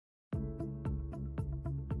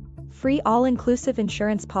Free all-inclusive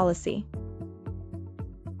insurance policy.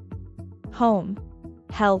 Home,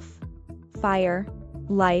 health, fire,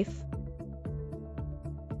 life.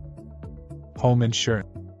 Home insurance.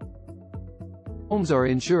 Homes are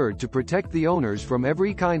insured to protect the owners from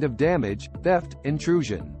every kind of damage, theft,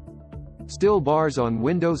 intrusion. Steel bars on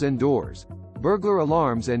windows and doors, burglar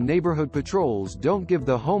alarms and neighborhood patrols don't give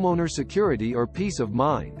the homeowner security or peace of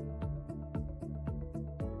mind.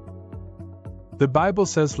 The Bible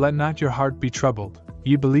says, "Let not your heart be troubled.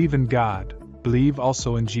 Ye believe in God, believe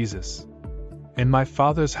also in Jesus. In my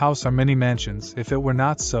Father's house are many mansions. If it were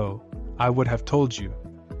not so, I would have told you.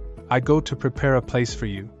 I go to prepare a place for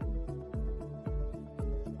you."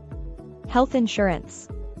 Health insurance.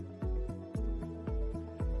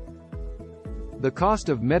 The cost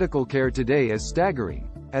of medical care today is staggering,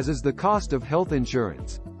 as is the cost of health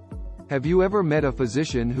insurance. Have you ever met a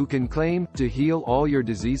physician who can claim to heal all your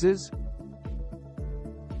diseases?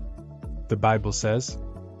 The Bible says,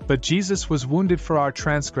 "But Jesus was wounded for our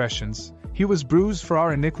transgressions, he was bruised for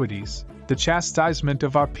our iniquities, the chastisement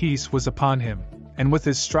of our peace was upon him, and with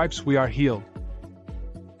his stripes we are healed."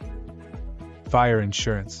 Fire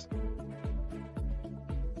insurance.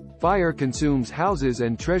 Fire consumes houses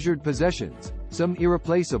and treasured possessions, some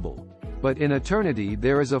irreplaceable. But in eternity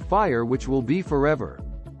there is a fire which will be forever.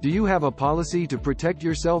 Do you have a policy to protect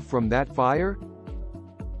yourself from that fire?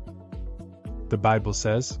 The Bible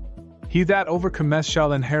says, "He that overcometh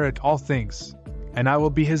shall inherit all things, and I will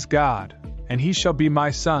be his God, and he shall be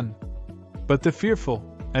my son. But the fearful,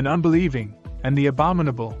 and unbelieving, and the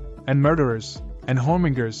abominable, and murderers, and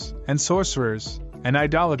whoremongers, and sorcerers, and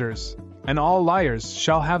idolaters, and all liars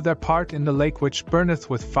shall have their part in the lake which burneth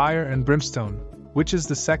with fire and brimstone, which is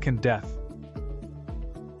the second death."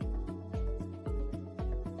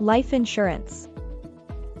 Life insurance.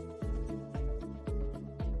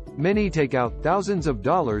 Many take out thousands of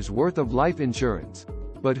dollars worth of life insurance.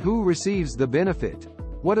 But who receives the benefit?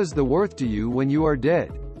 What is the worth to you when you are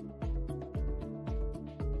dead?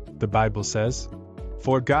 The Bible says,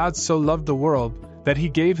 "For God so loved the world, that he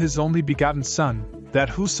gave his only begotten Son, that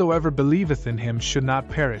whosoever believeth in him should not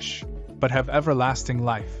perish, but have everlasting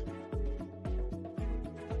life."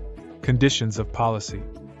 Conditions of policy.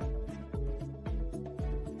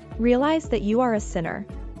 Realize that you are a sinner.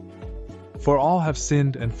 For all have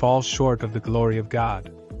sinned and fall short of the glory of God.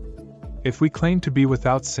 If we claim to be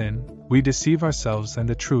without sin, we deceive ourselves and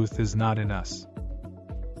the truth is not in us.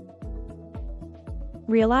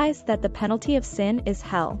 Realize that the penalty of sin is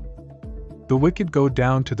hell. The wicked go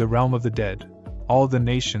down to the realm of the dead, all the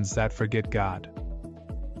nations that forget God.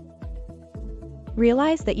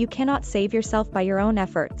 Realize that you cannot save yourself by your own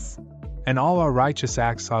efforts. And all our righteous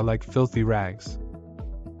acts are like filthy rags.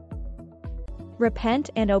 Repent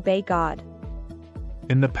and obey God.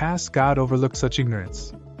 In the past, God overlooked such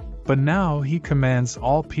ignorance. But now he commands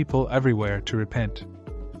all people everywhere to repent.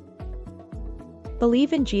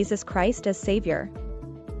 Believe in Jesus Christ as Savior.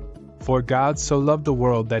 For God so loved the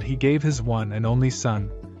world that he gave his one and only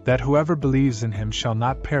Son, that whoever believes in him shall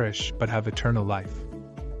not perish but have eternal life.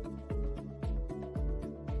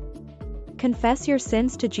 Confess your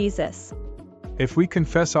sins to Jesus. If we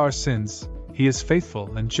confess our sins, he is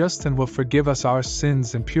faithful and just and will forgive us our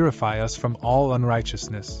sins and purify us from all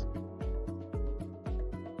unrighteousness.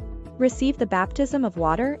 Receive the baptism of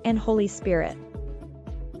water and Holy Spirit.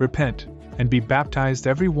 Repent, and be baptized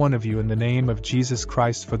every one of you in the name of Jesus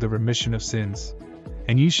Christ for the remission of sins,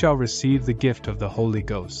 and ye shall receive the gift of the Holy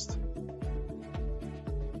Ghost.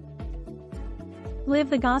 Live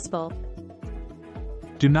the gospel.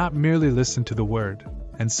 Do not merely listen to the word,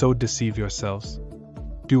 and so deceive yourselves.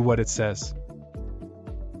 Do what it says.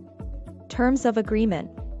 Terms of agreement.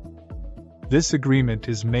 This agreement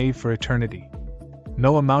is made for eternity.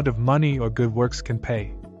 No amount of money or good works can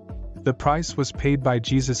pay. The price was paid by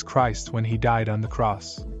Jesus Christ when he died on the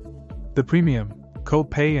cross. The premium,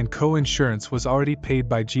 co-pay and co-insurance was already paid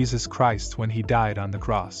by Jesus Christ when he died on the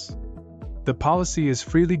cross. The policy is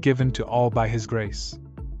freely given to all by his grace.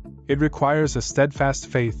 It requires a steadfast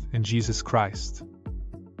faith in Jesus Christ.